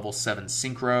become the level 7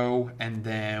 synchro, and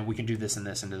then we can do this and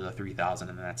this into the 3,000,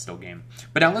 and then that's still game.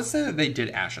 But now let's say that they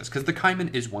did Ash us, because the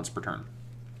Kaiman is once per turn.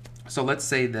 So let's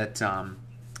say that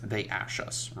they Ash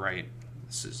us, right?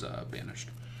 This is banished.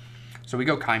 So we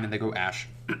go Kaiman, they go Ash.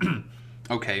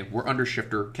 Okay, we're under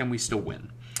Shifter. Can we still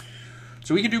win?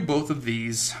 So we can do both of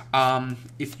these.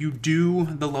 If you do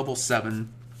the level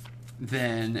 7,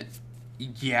 then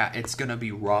yeah, it's going to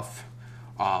be rough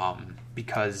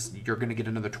because you're going to get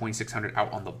another 2,600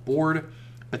 out on the board,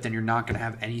 but then you're not going to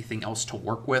have anything else to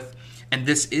work with. And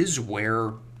this is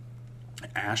where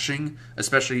ashing,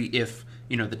 especially if,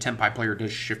 you know, the Tenpai player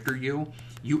does shifter you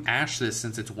ash this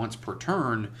since it's once per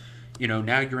turn. You know,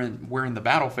 now we're in the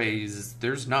battle phase.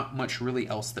 There's not much really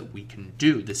else that we can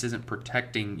do. This isn't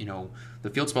protecting, you know, the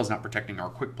field spell's not protecting our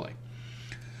quick play.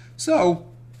 So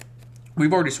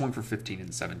we've already swung for 15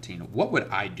 and 17. What would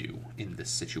I do in this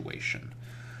situation?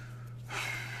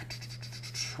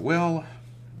 Well,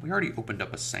 we already opened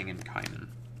up a Sangen Kaiman.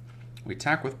 We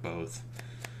attack with both.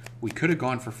 We could have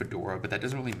gone for Fedora, but that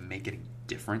doesn't really make any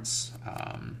difference.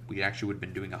 We actually would have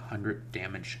been doing 100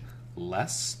 damage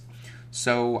less.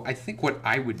 So I think what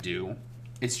I would do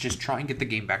is just try and get the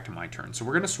game back to my turn. So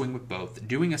we're going to swing with both.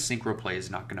 Doing a synchro play is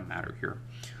not going to matter here.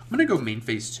 I'm going to go main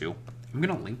phase 2. I'm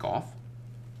going to link off.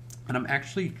 And I'm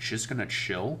actually just going to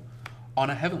chill on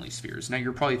a Heavenly Spheres. Now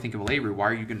you're probably thinking, well, Avery, why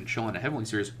are you going to chill on a Heavenly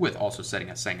Spheres with also setting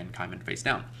a Sangen Kaiman face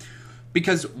down?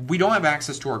 Because we don't have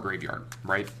access to our graveyard,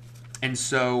 right? And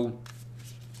so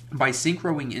by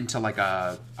synchroing into like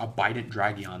a Bident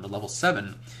Dragion, the level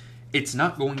 7, it's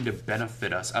not going to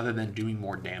benefit us other than doing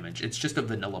more damage. It's just a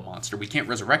vanilla monster. We can't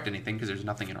resurrect anything because there's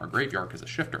nothing in our graveyard because of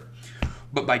Shifter.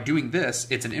 But by doing this,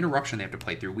 it's an interruption they have to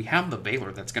play through. We have the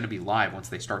Veiler that's going to be live once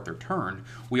they start their turn.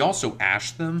 We also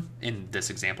ash them in this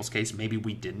example's case. Maybe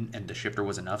we didn't and the Shifter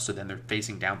was enough, so then they're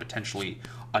facing down potentially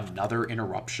another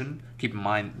interruption. Keep in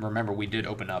mind, remember, we did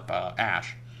open up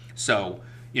ash. So,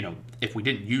 you know, if we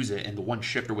didn't use it and the one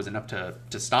Shifter was enough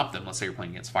to stop them, let's say you're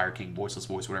playing against Fire King, Voiceless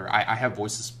Voice, whatever. I have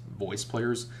Voiceless Voice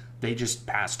players. They just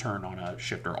pass turn on a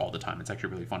Shifter all the time. It's actually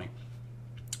really funny.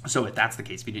 So if that's the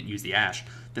case, if you didn't use the ash,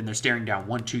 then they're staring down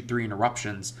 1, 2, 3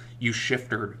 interruptions. You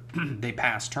shifted, they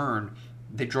pass turn.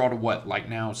 They draw to what, like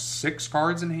now 6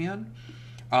 cards in hand?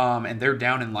 And they're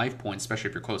down in life points, especially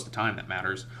if you're close to time, that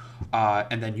matters.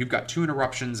 And then you've got 2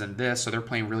 interruptions and this, so they're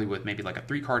playing really with maybe like a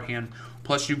 3-card hand.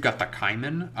 Plus you've got the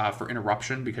Kaiman for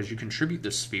interruption because you contribute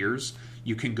the spheres.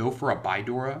 You can go for a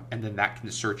Bidora, and then that can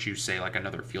search you, say, like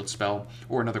another field spell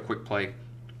or another quick play.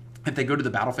 If they go to the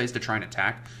battle phase to try and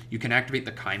attack, you can activate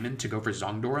the Kaiman to go for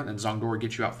Zongdora, and then Zongdora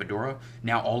gets you out Fedora.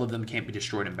 Now all of them can't be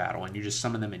destroyed in battle, and you just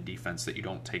summon them in defense that you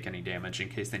don't take any damage in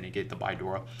case they negate the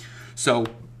Bidora. So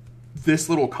this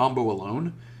little combo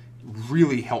alone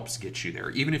really helps get you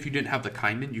there. Even if you didn't have the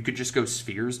Kaiman, you could just go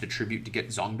Spheres to tribute to get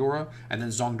Zongdora, and then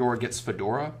Zongdora gets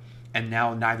Fedora, and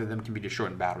now neither of them can be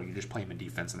destroyed in battle. You just play them in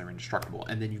defense, and they're indestructible.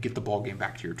 And then you get the ball game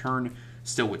back to your turn,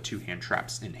 still with 2 hand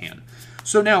traps in hand.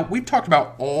 So now, we've talked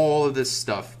about all of this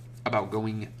stuff about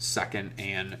going second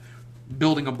and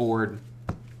building a board,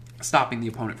 stopping the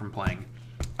opponent from playing.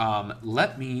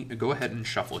 Let me go ahead and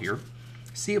shuffle here,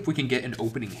 see if we can get an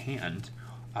opening hand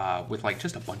with like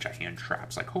just a bunch of hand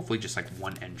traps, like hopefully just like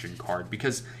 1 engine card,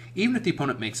 because even if the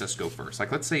opponent makes us go first, like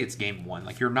let's say it's game 1,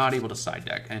 like you're not able to side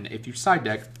deck, and if you side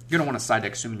deck, you're going to want to side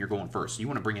deck assuming you're going first, so you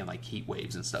want to bring in like Heat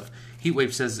Waves and stuff. Heat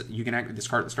Wave says you can activate this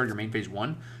card at the start of your main phase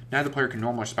 1. Neither player can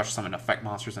normally special summon effect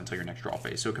monsters until your next draw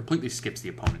phase, so it completely skips the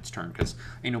opponent's turn, because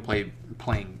ain't no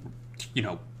playing, you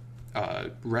know,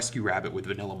 Rescue Rabbit with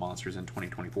vanilla monsters in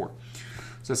 2024.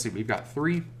 So let's see, we've got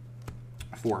 3,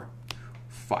 4,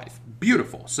 5.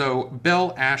 Beautiful. So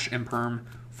Bell, Ash, Imperm,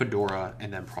 Fedora,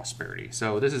 and then Prosperity.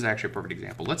 So this is actually a perfect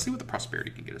example. Let's see what the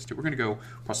Prosperity can get us to. We're going to go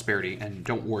Prosperity, and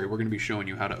don't worry, we're going to be showing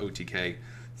you how to OTK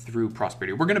through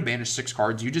Prosperity. We're going to banish 6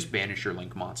 cards. You just banish your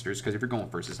Link monsters, because if you're going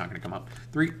first, it's not going to come up.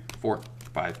 3, 4,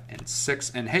 5, and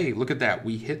 6. And hey, look at that.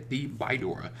 We hit the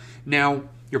Bidora. Now,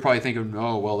 you're probably thinking,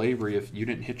 oh, well, Avery, if you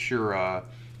didn't hit your,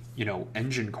 you know,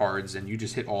 engine cards and you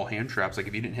just hit all hand traps, like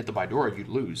if you didn't hit the Bidora, you'd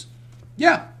lose.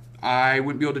 Yeah. I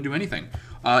wouldn't be able to do anything.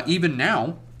 Even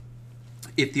now,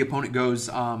 if the opponent goes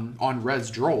on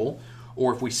Res Droll,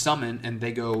 or if we summon and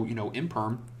they go, you know,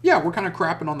 Imperm, yeah, we're kind of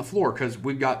crapping on the floor because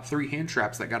we've got 3 hand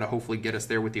traps that got to hopefully get us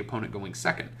there with the opponent going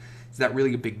second. Is that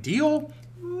really a big deal?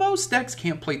 Most decks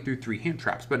can't play through 3 hand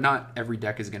traps, but not every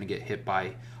deck is going to get hit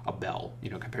by a Bell, you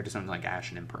know, compared to something like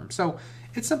Ash and Imperm. So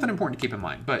it's something important to keep in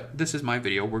mind. But this is my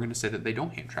video. We're going to say that they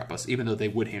don't hand trap us, even though they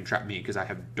would hand trap me because I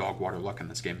have dog water luck in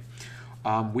this game.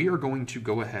 We are going to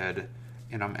go ahead,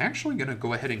 and I'm actually going to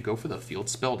go ahead and go for the field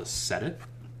spell to set it,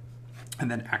 and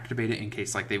then activate it in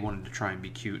case like they wanted to try and be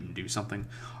cute and do something.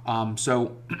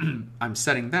 So I'm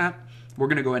setting that. We're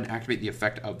going to go ahead and activate the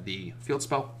effect of the field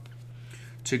spell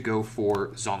to go for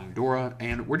Zongdora,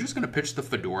 and we're just going to pitch the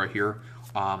Fedora here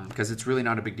because it's really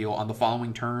not a big deal. On the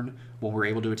following turn, when we're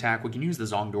able to attack, we can use the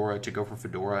Zongdora to go for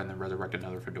Fedora and then resurrect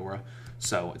another Fedora.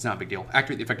 So it's not a big deal.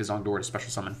 Activate the effect of Zongdora to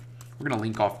special summon. We're going to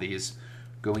link off these.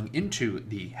 Going into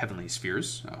the Heavenly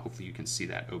Spheres, hopefully you can see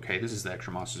that okay. This is the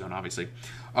extra monster zone, obviously.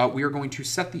 We are going to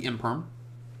set the Imperm,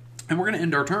 and we're going to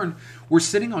end our turn. We're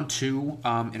sitting on 2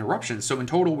 interruptions, so in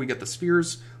total we get the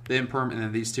Spheres, the Imperm, and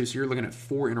then these 2, so you're looking at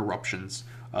 4 interruptions.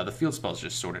 The field spell's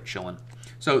just sort of chilling.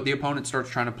 So the opponent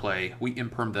starts trying to play, we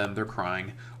Imperm them, they're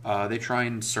crying. They try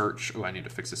and search, oh, I need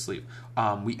to fix the sleeve.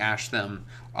 We Ash them.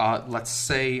 Let's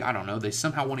say, I don't know, they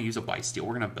somehow want to use a Bite Steal.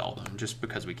 We're going to Bell them, just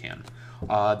because we can.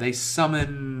 They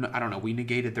summon, I don't know, we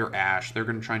negated their Ash. They're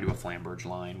going to try and do a Flamberge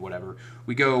line, whatever.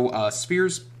 We go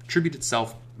Spheres, Tribute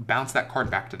itself, bounce that card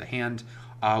back to the hand.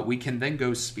 We can then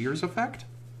go Spheres effect.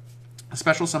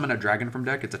 Special summon a dragon from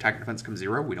deck. Its attack and defense comes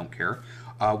 0. We don't care.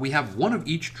 We have 1 of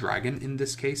each dragon in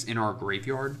this case in our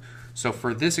graveyard. So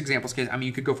for this example's case, I mean,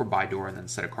 you could go for Bidor and then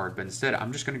set a card, but instead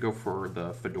I'm just going to go for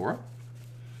the Fedora.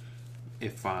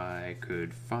 If I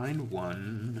could find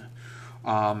one.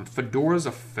 Fedora's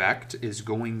effect is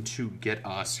going to get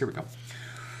us... Here we go.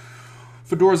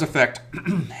 Fedora's effect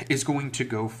is going to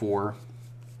go for...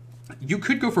 You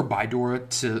could go for Bidora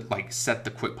to like set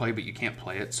the quick play, but you can't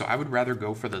play it. So I would rather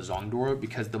go for the Zongdora,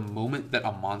 because the moment that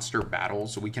a monster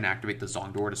battles, we can activate the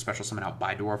Zongdora to special summon out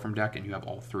Bidora from deck, and you have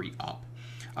all 3 up.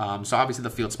 So obviously the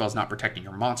field spell is not protecting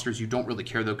your monsters. You don't really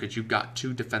care though, because you've got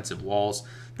 2 defensive walls.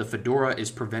 The Fedora is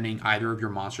preventing either of your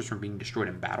monsters from being destroyed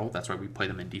in battle. That's why we play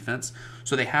them in defense.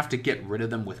 So they have to get rid of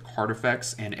them with card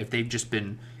effects, and if they've just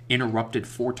been interrupted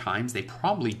 4 times, they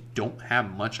probably don't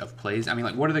have much of plays. I mean,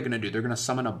 like, what are they going to do? They're going to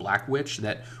summon a Black Witch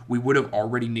that we would have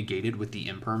already negated with the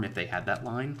Imperm if they had that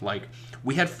line. Like,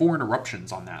 we had 4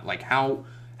 interruptions on that. Like, how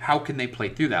can they play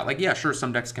through that? Like, yeah, sure,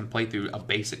 some decks can play through a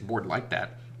basic board like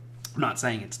that. I'm not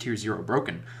saying it's tier 0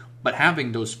 broken, but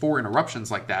having those 4 interruptions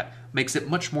like that makes it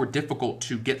much more difficult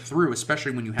to get through,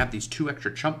 especially when you have these 2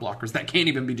 extra chump blockers that can't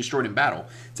even be destroyed in battle.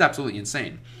 It's absolutely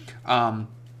insane.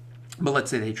 But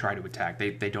let's say they try to attack.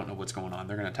 They don't know what's going on.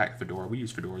 They're going to attack Fedora. We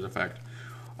use Fedora's effect.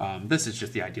 This is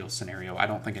just the ideal scenario. I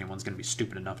don't think anyone's going to be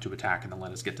stupid enough to attack and then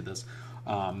let us get to this.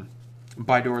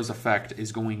 Bidora's effect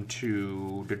is going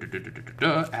to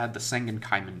add the Sengen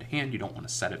Kaiman to hand. You don't want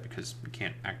to set it because you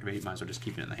can't activate. You might as well just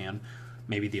keep it in the hand.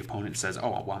 Maybe the opponent says, oh,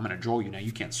 well, I'm going to draw you now.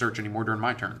 You can't search anymore during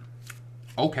my turn.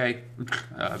 Okay.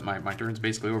 My turn's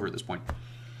basically over at this point.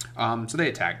 So they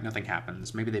attack. Nothing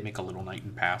happens. Maybe they make a Little Knight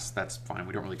and pass. That's fine.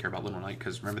 We don't really care about Little Knight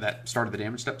because remember that started the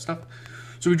damage step stuff?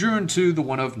 So we drew into the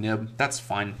 1 of Nib. That's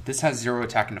fine. This has 0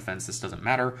 attack and defense. This doesn't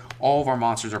matter. All of our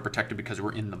monsters are protected because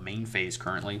we're in the main phase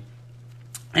currently.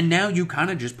 And now you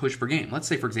kind of just push for game. Let's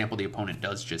say, for example, the opponent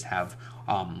does just have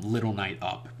Little Knight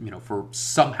up. You know, for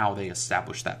somehow they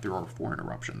establish that through our 4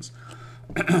 interruptions.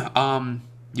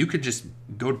 You could just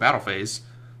go to battle phase,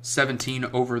 17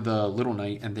 over the Little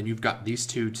Knight, and then you've got these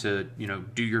 2 to, you know,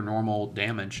 do your normal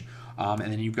damage. And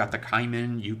then you've got the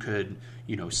Kaiman. You could,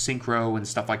 you know, synchro and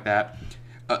stuff like that.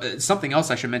 Something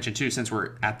else I should mention, too, since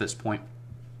we're at this point.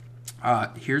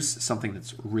 Here's something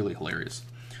that's really hilarious.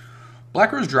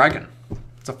 Black Rose Dragon.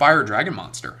 It's a fire dragon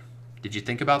monster. Did you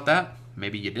think about that?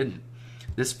 Maybe you didn't.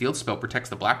 This field spell protects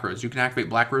the Black Rose. You can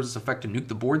activate Black Rose's effect to nuke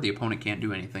the board. The opponent can't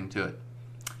do anything to it.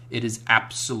 It is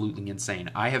absolutely insane.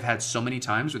 I have had so many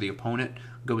times where the opponent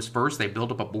goes first, they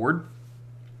build up a board,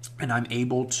 and I'm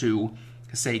able to,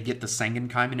 say, get the Sengen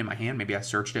Kaiman in my hand. Maybe I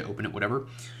searched it, open it, whatever.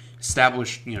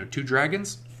 Establish, you know, 2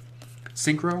 dragons.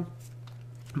 Synchro.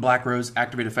 Black Rose,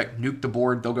 activate effect, nuke the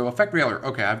board. They'll go effect Railer.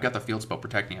 Okay, I've got the field spell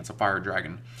protecting it. It's a fire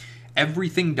dragon.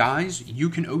 Everything dies. You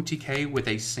can OTK with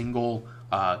a single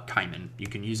Kaiman. You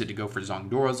can use it to go for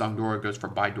Zongdora. Zongdora goes for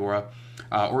Bidora.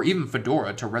 Or even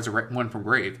Fedora to resurrect one from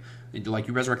grave. Like,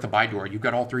 you resurrect the Bidora. You've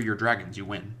got all 3 of your dragons. You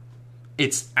win.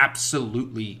 It's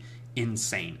absolutely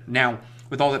insane. Now,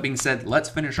 with all that being said, let's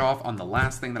finish off on the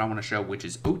last thing that I want to show, which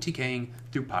is OTKing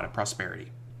through Pot of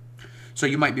Prosperity. So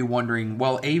you might be wondering,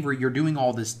 well, Avery, you're doing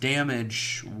all this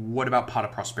damage. What about Pot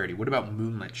of Prosperity? What about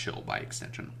Moonlit Chill by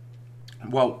extension?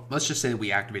 Well, let's just say that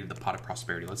we activated the Pot of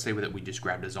Prosperity. Let's say that we just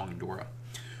grabbed a Zongdora.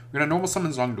 We're going to normal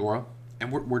summon Zongdora,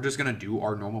 and we're just going to do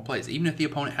our normal plays. Even if the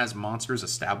opponent has monsters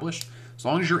established, as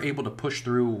long as you're able to push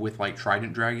through with, like,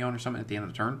 Trident Dragon or something at the end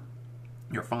of the turn,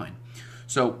 you're fine.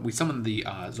 So we summon the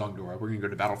Zongdora. We're going to go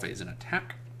to battle phase and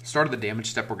attack. Start of the damage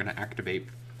step, we're going to activate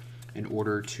in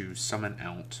order to summon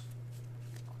out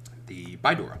the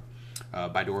Bidora.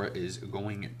 Bidora is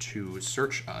going to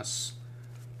search us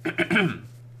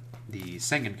the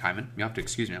Sengen Kaiman. You have to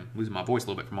excuse me, I'm losing my voice a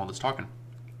little bit from all this talking.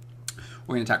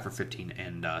 We're going to attack for 15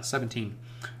 and 17.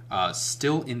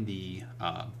 Still in the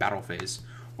battle phase,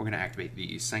 we're going to activate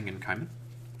the Sengen Kaiman.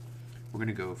 we're going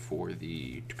to go for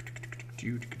the...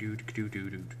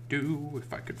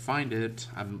 If I could find it.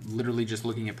 I'm literally just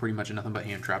looking at pretty much nothing but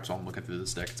hand traps while I'm looking through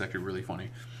this deck. It's actually really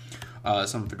funny.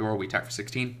 Some Fedora, we attack for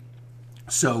 16.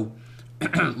 So,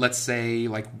 let's say,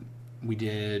 like, we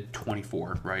did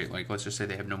 24, right? Like, let's just say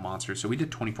they have no monsters. So we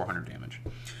did 2,400 damage.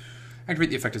 Activate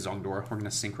the effect of Zongdora. We're going to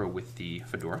synchro with the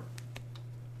Fedora.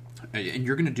 And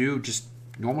you're going to do just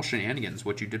normal shenanigans,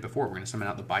 what you did before. We're going to summon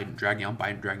out the Bident Dragon.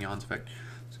 Bident Dragon's effect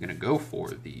is going to go for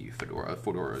the Fedora.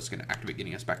 Fedora is going to activate,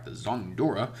 getting us back to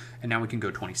Zongdora. And now we can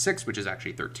go 26, which is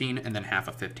actually 13, and then half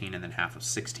of 15, and then half of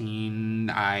 16.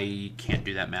 I can't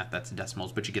do that math. That's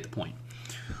decimals, but you get the point.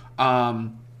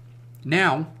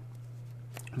 Now,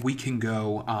 we can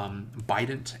go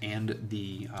Bident and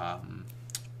the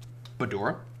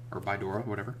Fedora, or Bidora,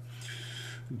 whatever.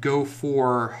 Go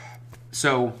for...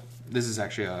 So, this is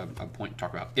actually a point to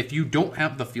talk about. If you don't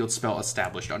have the field spell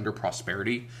established under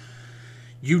Prosperity,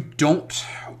 you don't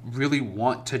really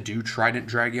want to do Trident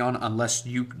Dragon unless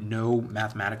you know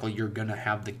mathematically you're going to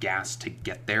have the gas to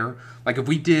get there. Like, if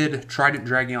we did Trident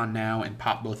Dragon now and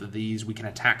pop both of these, we can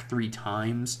attack 3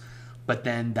 times, but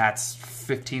then that's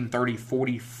 15, 30,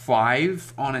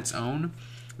 45 on its own.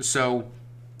 So,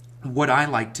 what I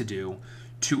like to do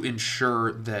to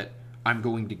ensure that I'm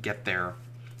going to get there,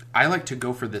 I like to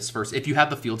go for this first. If you have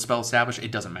the field spell established, it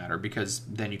doesn't matter because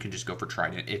then you can just go for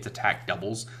Trident. Its attack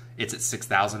doubles. It's at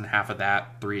 6,000. Half of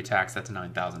that, 3 attacks, that's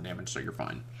 9,000 damage, so you're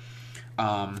fine.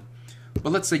 But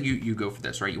let's say you go for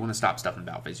this, right? You want to stop stuff in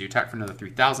battle phase. You attack for another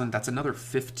 3,000. That's another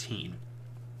 15.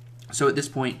 So at this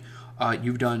point,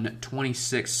 you've done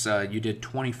 26. You did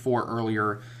 24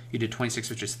 earlier. You did 26,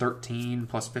 which is 13,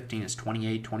 plus 15 is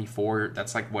 28, 24.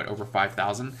 That's like, what, over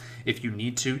 5,000? If you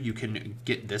need to, you can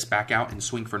get this back out and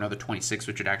swing for another 26,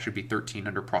 which would actually be 13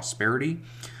 under Prosperity.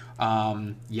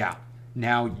 Yeah,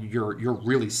 now you're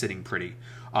really sitting pretty.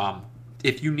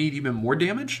 If you need even more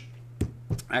damage,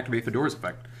 activate Fedora's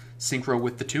effect. Synchro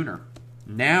with the Tuner.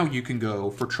 Now you can go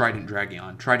for Trident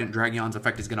Dragon. Trident Dragon's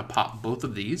effect is going to pop both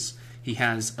of these. He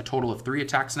has a total of 3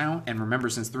 attacks now, and remember,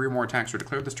 since 3 or more attacks are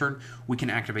declared this turn, we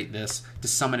can activate this to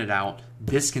summon it out.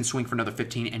 This can swing for another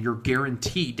 15, and you're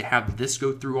guaranteed to have this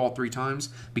go through all 3 times,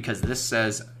 because this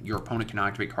says your opponent cannot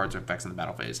activate cards or effects in the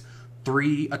battle phase.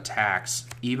 3 attacks,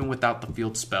 even without the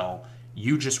field spell,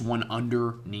 you just won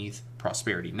underneath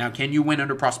Prosperity. Now, can you win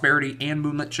under Prosperity and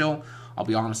Moonlit Chill? I'll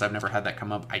be honest, I've never had that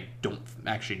come up. I don't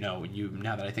actually know.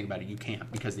 Now that I think about it, you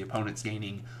can't, because the opponent's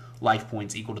gaining life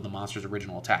points equal to the monster's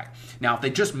original attack. Now, if they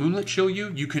just Moonlit Chill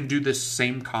you, you can do this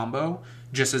same combo,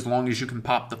 just as long as you can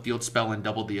pop the field spell and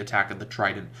double the attack of the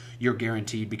Trident. You're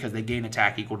guaranteed, because they gain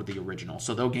attack equal to the original.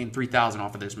 So they'll gain 3,000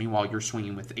 off of this. Meanwhile, you're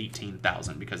swinging with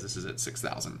 18,000, because this is at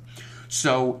 6,000.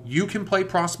 So you can play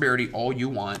Prosperity all you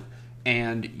want,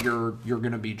 and you're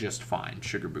going to be just fine,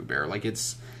 Sugar Boo Bear. Like,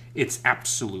 it's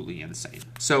absolutely insane.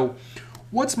 So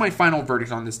what's my final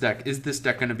verdict on this deck? Is this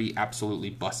deck going to be absolutely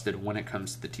busted when it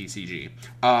comes to the TCG?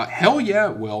 Hell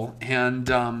yeah, it will. And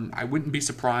I wouldn't be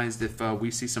surprised if we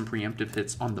see some preemptive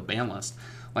hits on the ban list.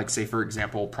 Like, say, for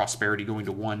example, Prosperity going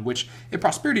to 1, which if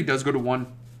Prosperity does go to 1,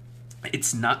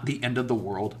 it's not the end of the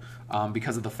world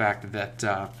because of the fact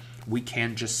that we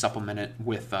can just supplement it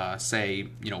with, say,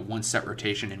 1 set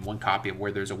rotation and 1 copy of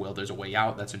Where There's a Will, There's a Way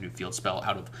Out. That's a new field spell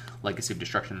out of Legacy of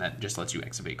Destruction that just lets you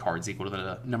activate cards equal to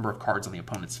the number of cards on the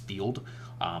opponent's field.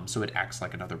 So it acts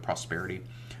like another Prosperity.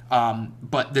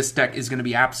 But this deck is going to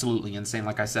be absolutely insane.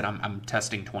 Like I said, I'm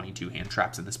testing 22 hand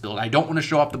traps in this build. I don't want to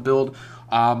show off the build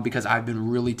because I've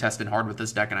been really testing hard with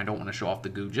this deck, and I don't want to show off the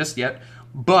goo just yet.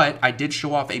 But I did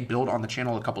show off a build on the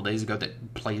channel a couple days ago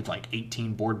that played like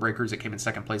 18 board breakers. It came in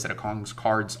 2nd place at a Kong's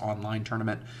Cards online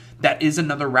tournament. That is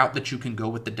another route that you can go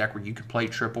with the deck, where you can play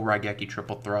triple Raigeki,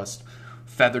 triple Thrust,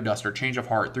 Feather Duster, Change of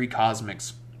Heart, 3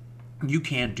 Cosmics. You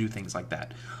can do things like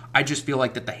that. I just feel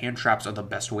like that the hand traps are the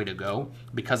best way to go,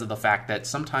 because of the fact that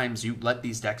sometimes you let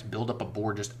these decks build up a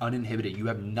board just uninhibited. You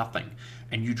have nothing,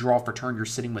 and you draw for turn. You're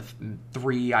sitting with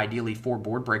 3, ideally 4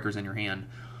 board breakers in your hand.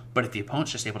 But if the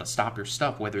opponent's just able to stop your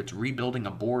stuff, whether it's rebuilding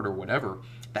a board or whatever,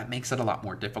 that makes it a lot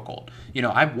more difficult.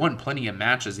 I've won plenty of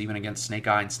matches, even against Snake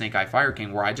Eye and Snake Eye Fire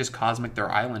King, where I just Cosmic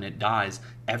their island, it dies.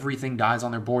 Everything dies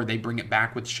on their board. They bring it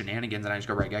back with shenanigans, and I just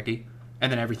go Raigeki, and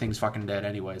then everything's fucking dead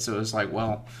anyway. So it's like,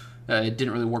 well, it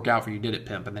didn't really work out for you, did it,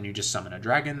 pimp? And then you just summon a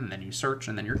dragon, and then you search,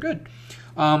 and then you're good.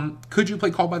 Could you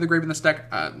play Called by the Grave in this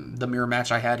deck? The mirror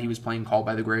match I had, he was playing Called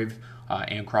by the Grave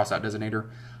and Crossout Designator.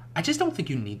 I just don't think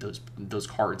you need those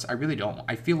cards. I really don't.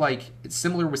 I feel like it's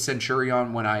similar with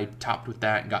Centurion when I topped with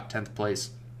that and got 10th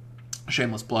place.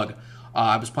 Shameless plug.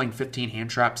 I was playing 15 hand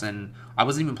traps, and I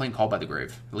wasn't even playing Called by the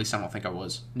Grave. At least I don't think I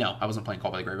was. No, I wasn't playing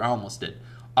Called by the Grave. I almost did.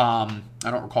 I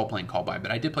don't recall playing Call By,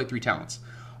 but I did play 3 talents.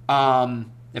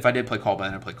 If I did play Call By,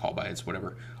 then I played Call By. It's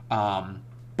whatever.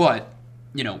 But,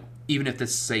 you know, even if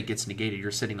this, say, gets negated,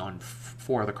 you're sitting on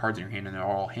 4 other cards in your hand and they're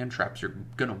all hand traps, you're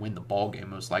going to win the ball game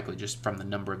most likely just from the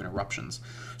number of interruptions.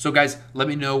 So, guys, let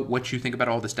me know what you think about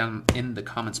all this down in the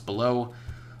comments below.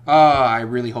 I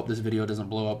really hope this video doesn't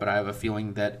blow up, but I have a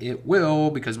feeling that it will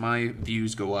because my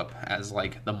views go up as,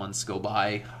 like, the months go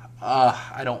by.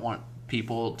 I don't want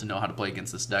people to know how to play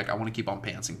against this deck. I want to keep on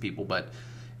pantsing people, but,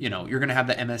 you know, you're going to have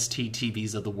the MST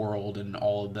TVs of the world and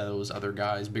all of those other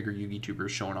guys, bigger Yugi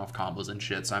tubers showing off combos and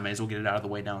shit, so I may as well get it out of the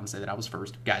way now and say that I was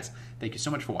first. Guys, thank you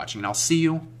so much for watching, and I'll see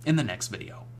you in the next video.